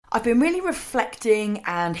I've been really reflecting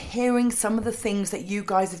and hearing some of the things that you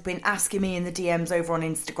guys have been asking me in the DMs over on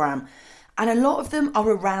Instagram. And a lot of them are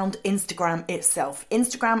around Instagram itself,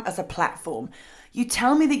 Instagram as a platform. You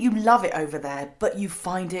tell me that you love it over there, but you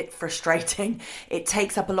find it frustrating. It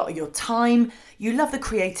takes up a lot of your time. You love the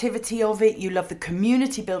creativity of it. You love the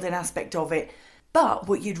community building aspect of it. But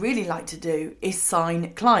what you'd really like to do is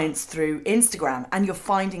sign clients through Instagram, and you're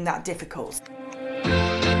finding that difficult.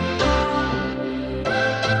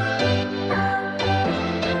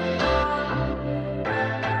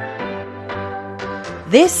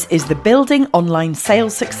 This is the Building Online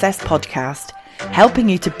Sales Success podcast, helping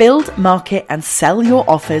you to build, market and sell your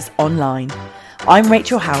offers online. I'm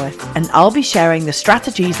Rachel Howarth, and I'll be sharing the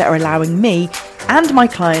strategies that are allowing me and my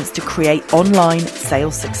clients to create online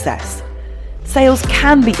sales success. Sales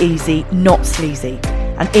can be easy, not sleazy.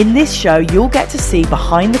 And in this show, you'll get to see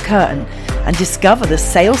behind the curtain and discover the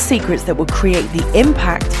sales secrets that will create the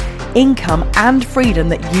impact, income and freedom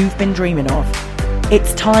that you've been dreaming of.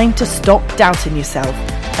 It's time to stop doubting yourself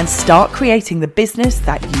and start creating the business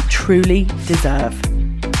that you truly deserve.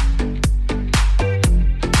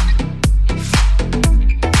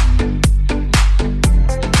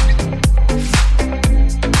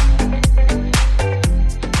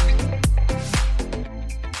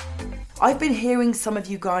 I've been hearing some of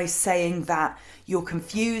you guys saying that you're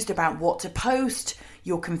confused about what to post,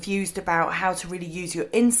 you're confused about how to really use your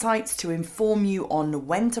insights to inform you on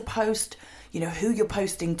when to post, who you're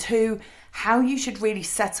posting to, how you should really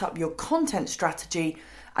set up your content strategy,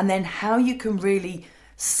 and then how you can really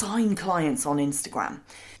sign clients on Instagram.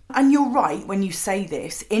 And you're right when you say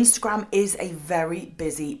this, Instagram is a very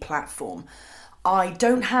busy platform. I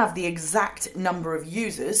don't have the exact number of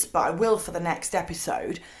users, but I will for the next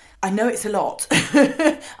episode. I know it's a lot.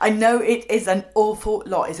 I know it is an awful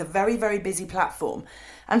lot. It's a very, very busy platform.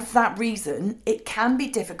 And for that reason, it can be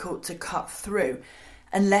difficult to cut through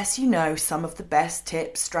unless you know some of the best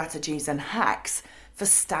tips, strategies and hacks for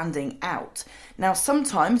standing out. Now,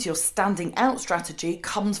 sometimes your standing out strategy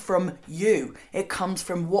comes from you. It comes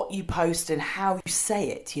from what you post and how you say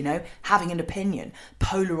it, having an opinion,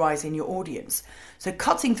 polarizing your audience. So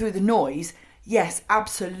cutting through the noise, yes,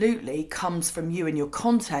 absolutely comes from you and your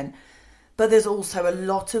content, but there's also a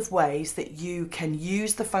lot of ways that you can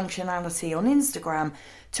use the functionality on Instagram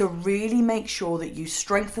to really make sure that you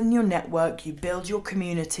strengthen your network, you build your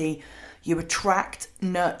community, you attract,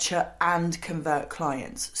 nurture, and convert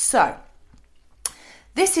clients. So,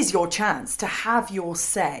 this is your chance to have your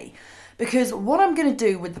say, because what I'm going to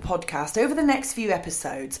do with the podcast over the next few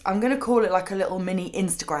episodes, I'm going to call it like a little mini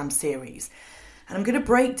Instagram series. And I'm going to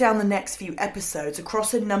break down the next few episodes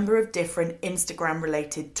across a number of different Instagram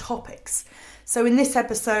related topics. So in this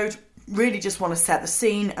episode, really just want to set the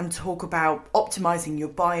scene and talk about optimizing your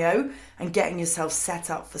bio and getting yourself set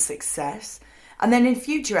up for success. And then in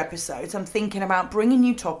future episodes, I'm thinking about bringing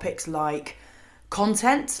you topics like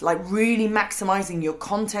content, like really maximizing your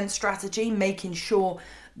content strategy, making sure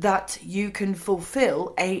that you can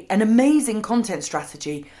fulfill an amazing content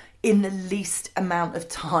strategy in the least amount of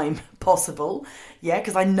time possible. Yeah,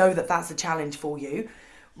 because I know that that's a challenge for you.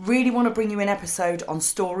 Really want to bring you an episode on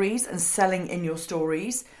stories and selling in your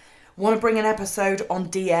stories. Want to bring an episode on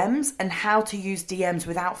DMs and how to use DMs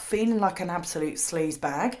without feeling like an absolute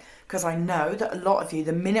sleazebag. Because I know that a lot of you,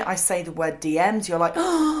 the minute I say the word DMs, you're like,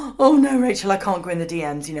 oh no, Rachel, I can't go in the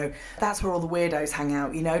DMs. That's where all the weirdos hang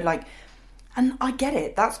out, And I get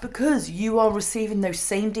it. That's because you are receiving those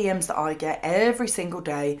same DMs that I get every single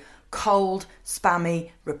day. Cold,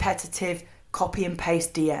 spammy, repetitive, copy and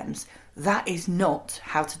paste DMs. That is not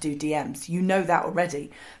how to do DMs. You know that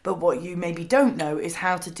already. But what you maybe don't know is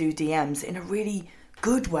how to do DMs in a really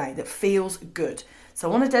good way that feels good. So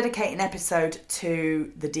I want to dedicate an episode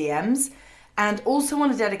to the DMs, and also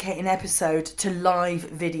want to dedicate an episode to live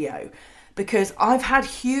video, because I've had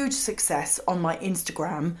huge success on my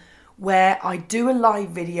Instagram where I do a live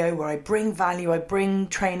video where I bring value, I bring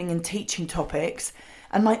training and teaching topics,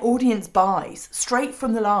 and my audience buys straight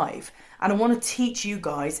from the live. And I want to teach you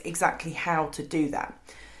guys exactly how to do that.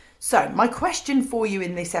 So my question for you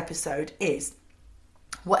in this episode is,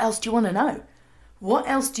 what else do you want to know? What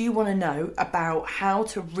else do you want to know about how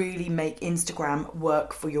to really make Instagram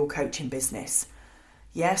work for your coaching business?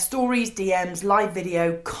 Yeah, stories, DMs, live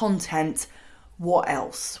video, content. What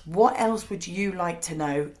else? What else would you like to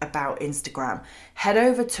know about Instagram? Head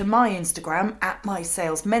over to my Instagram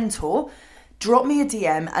 @mysalesmentor. Drop me a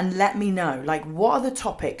DM and let me know, what are the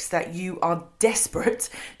topics that you are desperate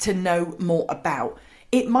to know more about?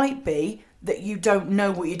 It might be that you don't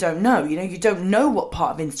know what you don't know. You don't know what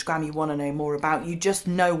part of Instagram you want to know more about. You just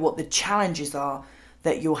know what the challenges are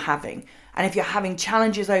that you're having. And if you're having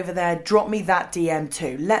challenges over there, drop me that DM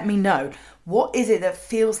too. Let me know, what is it that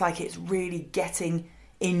feels like it's really getting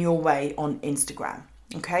in your way on Instagram?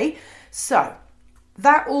 Okay, so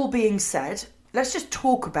that all being said, let's just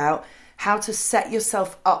talk about how to set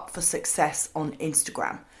yourself up for success on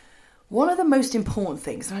Instagram. One of the most important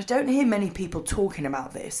things, and I don't hear many people talking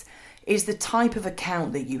about this, is the type of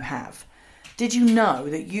account that you have. Did you know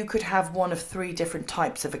that you could have one of 3 different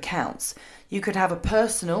types of accounts? You could have a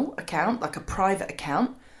personal account, like a private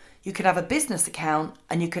account. You could have a business account,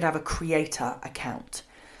 and you could have a creator account.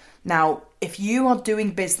 Now, if you are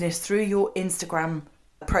doing business through your Instagram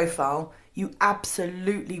profile, you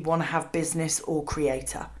absolutely want to have business or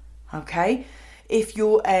creator, okay? If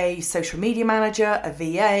you're a social media manager, a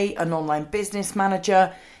VA, an online business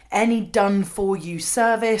manager, any done-for-you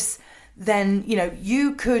service, then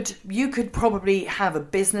you could probably have a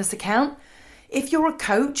business account. If you're a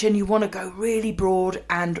coach and you want to go really broad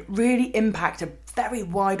and really impact a very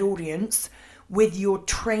wide audience with your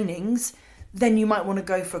trainings, then you might want to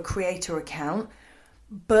go for a creator account.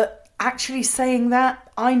 But actually saying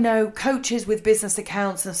that, I know coaches with business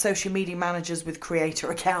accounts and social media managers with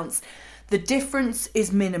creator accounts. The difference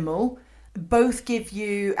is minimal. Both give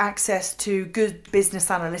you access to good business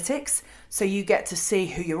analytics, so you get to see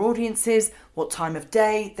who your audience is, what time of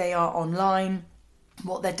day they are online,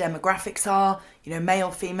 what their demographics are,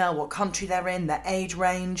 male, female, what country they're in, their age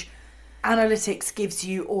range. Analytics gives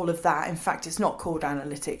you all of that. In fact, it's not called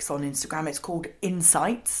analytics on Instagram, it's called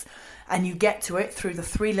insights. And you get to it through the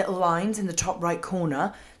 3 little lines in the top right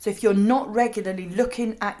corner. So if you're not regularly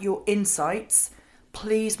looking at your insights,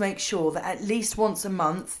 please make sure that at least once a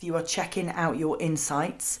month you are checking out your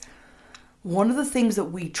insights. One of the things that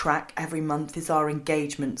we track every month is our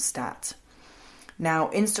engagement stat. Now,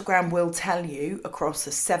 Instagram will tell you across a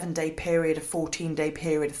 7-day period, a 14-day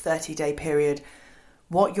period, a 30-day period,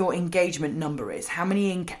 what your engagement number is, how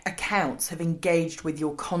many accounts have engaged with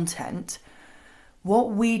your content.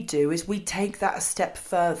 What we do is we take that a step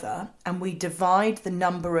further and we divide the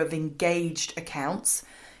number of engaged accounts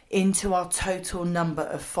into our total number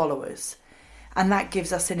of followers. And that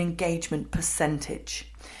gives us an engagement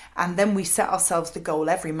percentage. And then we set ourselves the goal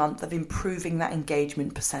every month of improving that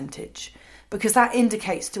engagement percentage, because that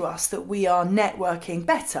indicates to us that we are networking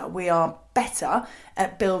better. We are better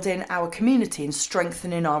at building our community and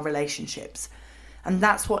strengthening our relationships. And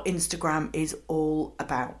that's what Instagram is all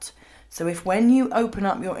about. So if when you open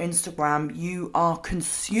up your Instagram, you are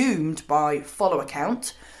consumed by follow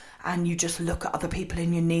account and you just look at other people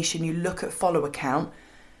in your niche and you look at follow account,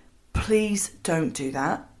 please don't do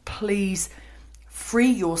that. Please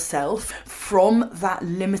free yourself from that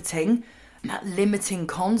limiting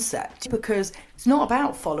concept, because it's not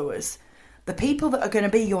about followers. The people that are going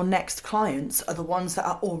to be your next clients are the ones that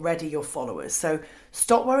are already your followers. So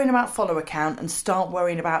stop worrying about follow account and start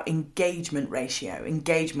worrying about engagement ratio,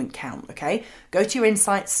 engagement count, okay? Go to your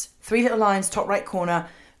insights, 3 little lines, top right corner,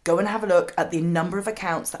 go and have a look at the number of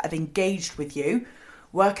accounts that have engaged with you,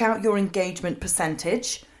 work out your engagement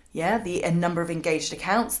percentage, the number of engaged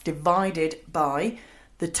accounts divided by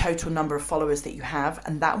the total number of followers that you have,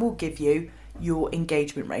 and that will give you your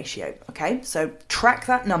engagement ratio, okay? So track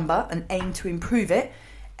that number and aim to improve it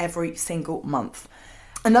every single month.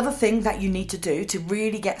 Another thing that you need to do to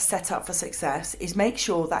really get set up for success is make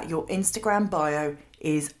sure that your Instagram bio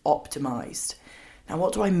is optimized. Now,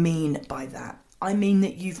 what do I mean by that? I mean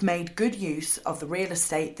that you've made good use of the real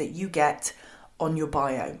estate that you get on your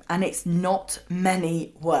bio, and it's not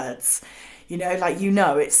many words.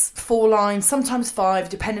 It's 4 lines, sometimes 5,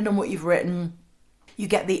 depending on what you've written. You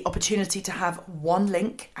get the opportunity to have 1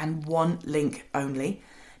 link and 1 link only.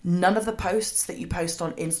 None of the posts that you post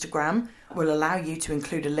on Instagram will allow you to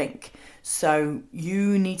include a link. So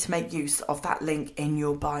you need to make use of that link in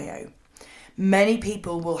your bio. Many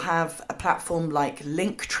people will have a platform like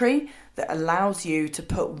Linktree that allows you to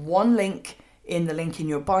put 1 link in the link in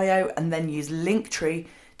your bio and then use Linktree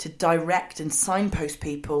to direct and signpost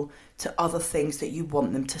people to other things that you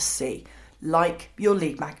want them to see, like your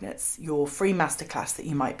lead magnets, your free masterclass that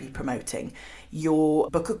you might be promoting, your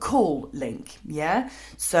book a call link,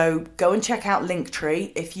 So go and check out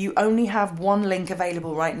Linktree. If you only have 1 link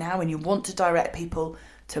available right now and you want to direct people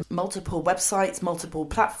to multiple websites, multiple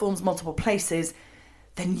platforms, multiple places,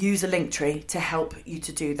 then use a Linktree to help you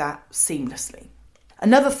to do that seamlessly.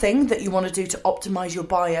 Another thing that you want to do to optimize your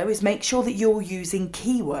bio is make sure that you're using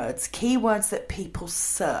keywords that people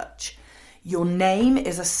search. Your name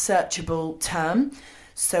is a searchable term.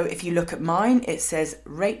 So if you look at mine, it says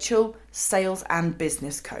Rachel, Sales and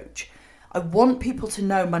Business Coach. I want people to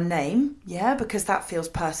know my name, because that feels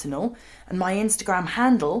personal. And my Instagram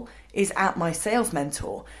handle is at My Sales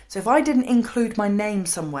Mentor. So if I didn't include my name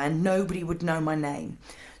somewhere, nobody would know my name.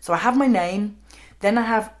 So I have my name, then I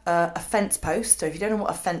have a fence post. So if you don't know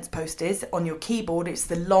what a fence post is, on your keyboard, it's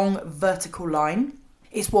the long vertical line.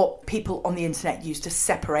 It's what people on the internet use to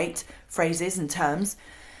separate phrases and terms.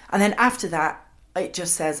 And then after that, it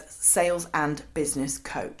just says sales and business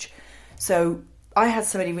coach. So I had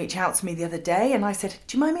somebody reach out to me the other day and I said,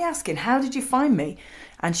 do you mind me asking, how did you find me?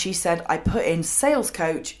 And she said, I put in sales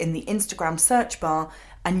coach in the Instagram search bar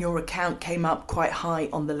and your account came up quite high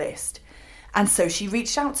on the list. And so she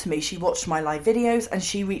reached out to me. She watched my live videos and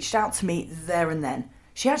she reached out to me there and then.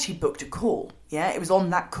 She actually booked a call. Yeah, it was on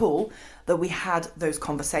that call that we had those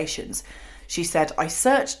conversations. She said, I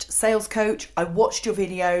searched sales coach, I watched your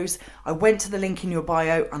videos, I went to the link in your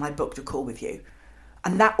bio and I booked a call with you.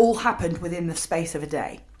 And that all happened within the space of a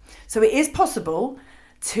day. So it is possible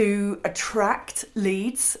to attract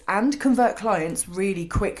leads and convert clients really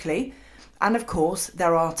quickly. And of course,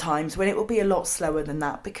 there are times when it will be a lot slower than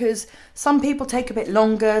that because some people take a bit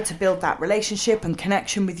longer to build that relationship and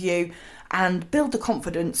connection with you and build the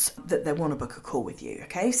confidence that they want to book a call with you.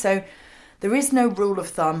 Okay, so there is no rule of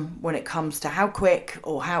thumb when it comes to how quick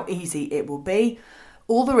or how easy it will be.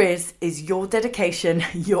 All there is your dedication,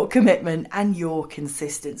 your commitment, and your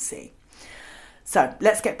consistency. So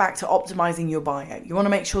let's get back to optimizing your bio. You want to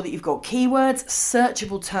make sure that you've got keywords,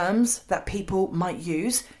 searchable terms that people might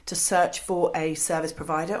use to search for a service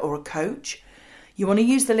provider or a coach. You want to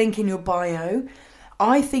use the link in your bio.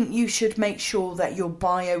 I think you should make sure that your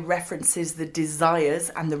bio references the desires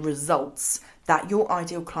and the results that your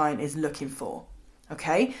ideal client is looking for.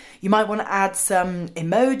 Okay, you might want to add some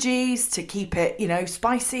emojis to keep it,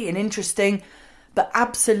 spicy and interesting, but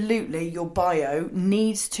absolutely your bio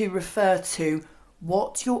needs to refer to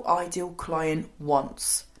what your ideal client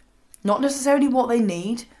wants. Not necessarily what they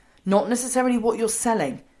need, not necessarily what you're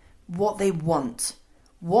selling, what they want.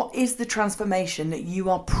 What is the transformation that you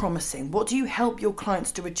are promising? What do you help your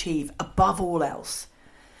clients to achieve above all else?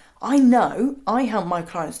 I know I help my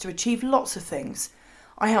clients to achieve lots of things.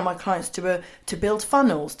 I help my clients to build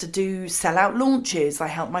funnels, to do sell-out launches. I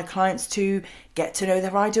help my clients to get to know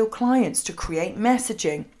their ideal clients, to create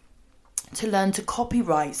messaging, to learn to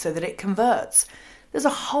copyright so that it converts. There's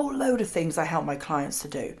a whole load of things I help my clients to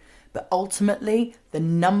do. But ultimately, the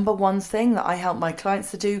number one thing that I help my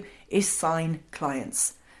clients to do is sign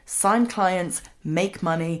clients. Sign clients, make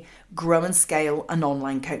money, grow and scale an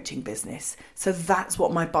online coaching business. So that's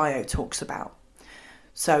what my bio talks about.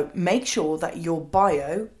 So make sure that your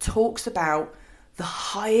bio talks about the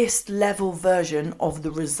highest level version of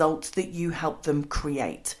the results that you help them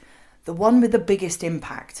create. The one with the biggest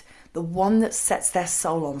impact, the one that sets their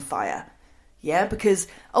soul on fire. Yeah, because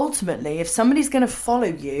ultimately, if somebody's going to follow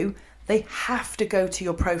you, they have to go to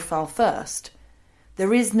your profile first.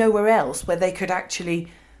 There is nowhere else where they could actually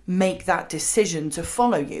make that decision to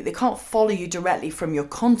follow you. They can't follow you directly from your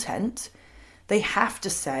content. They have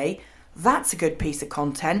to say, that's a good piece of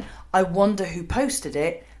content. I wonder who posted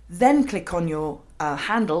it. Then click on your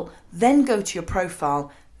handle, then go to your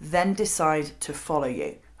profile, then decide to follow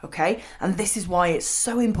you. Okay? And this is why it's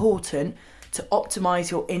so important to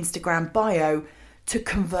optimize your Instagram bio to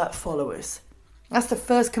convert followers. That's the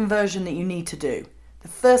first conversion that you need to do. The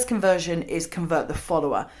first conversion is convert the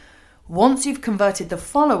follower. Once you've converted the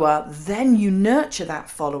follower, then you nurture that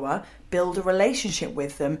follower, build a relationship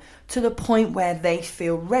with them to the point where they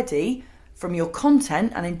feel ready from your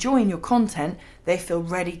content and enjoying your content, they feel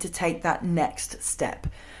ready to take that next step.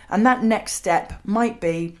 And that next step might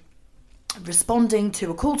be responding to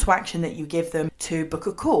a call to action that you give them to book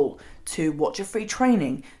a call, to watch a free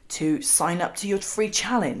training, to sign up to your free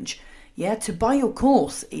challenge, to buy your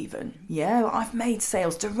course even. I've made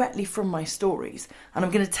sales directly from my stories, and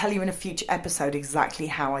I'm going to tell you in a future episode exactly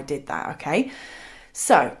how I did that, okay?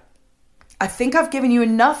 So, I think I've given you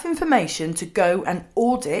enough information to go and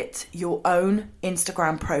audit your own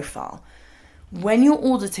Instagram profile. When you're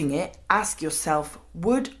auditing it, ask yourself,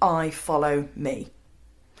 would I follow me?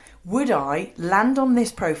 Would I land on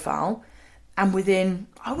this profile and within,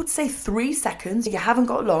 I would say 3 seconds, you haven't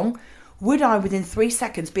got long, would I within 3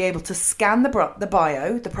 seconds be able to scan the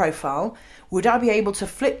bio, the profile? Would I be able to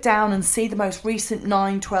flip down and see the most recent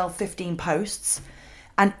 9, 12, 15 posts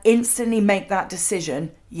and instantly make that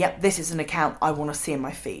decision, yep, this is an account I want to see in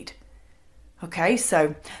my feed? Okay,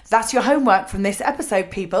 so that's your homework from this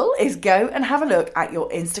episode, people, is go and have a look at your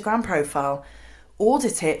Instagram profile,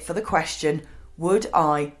 audit it for the question, would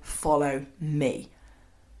I follow me?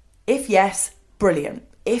 If yes, brilliant.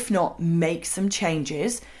 If not, make some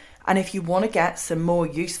changes. And if you want to get some more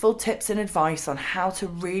useful tips and advice on how to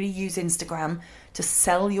really use Instagram to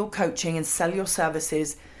sell your coaching and sell your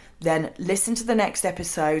services, then listen to the next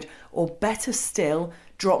episode, or better still,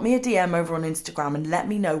 drop me a DM over on Instagram and let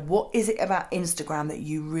me know what is it about Instagram that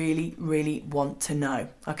you really, really want to know,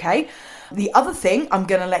 okay? The other thing I'm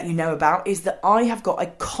going to let you know about is that I have got a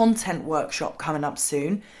content workshop coming up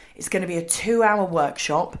soon. It's going to be a 2-hour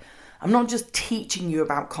workshop. I'm not just teaching you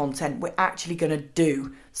about content, we're actually going to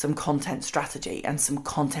do some content strategy and some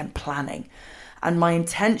content planning. And my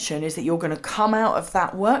intention is that you're going to come out of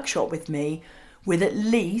that workshop with me with at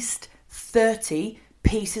least 30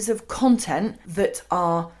 pieces of content that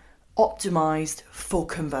are optimized for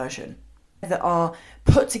conversion, that are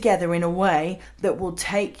put together in a way that will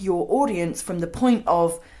take your audience from the point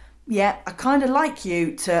of, yeah, I kind of like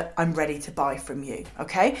you, to I'm ready to buy from you,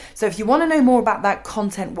 okay? So if you want to know more about that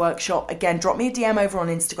content workshop, again, drop me a DM over on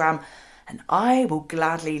Instagram and I will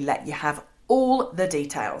gladly let you have all the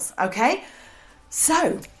details, okay?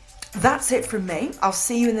 So that's it from me. I'll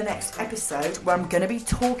see you in the next episode where I'm going to be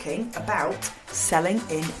talking about selling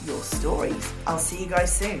in your stories. I'll see you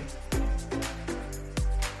guys soon.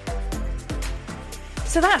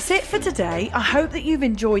 So that's it for today. I hope that you've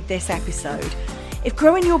enjoyed this episode. If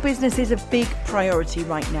growing your business is a big priority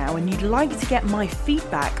right now and you'd like to get my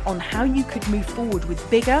feedback on how you could move forward with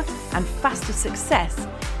bigger and faster success,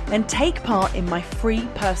 then take part in my free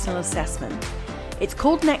personal assessment. It's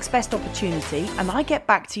called Next Best Opportunity, and I get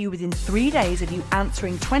back to you within 3 days of you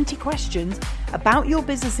answering 20 questions about your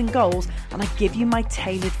business and goals, and I give you my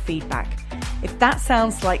tailored feedback. If that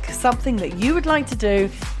sounds like something that you would like to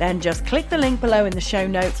do, then just click the link below in the show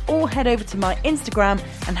notes or head over to my Instagram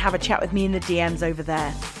and have a chat with me in the DMs over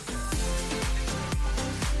there.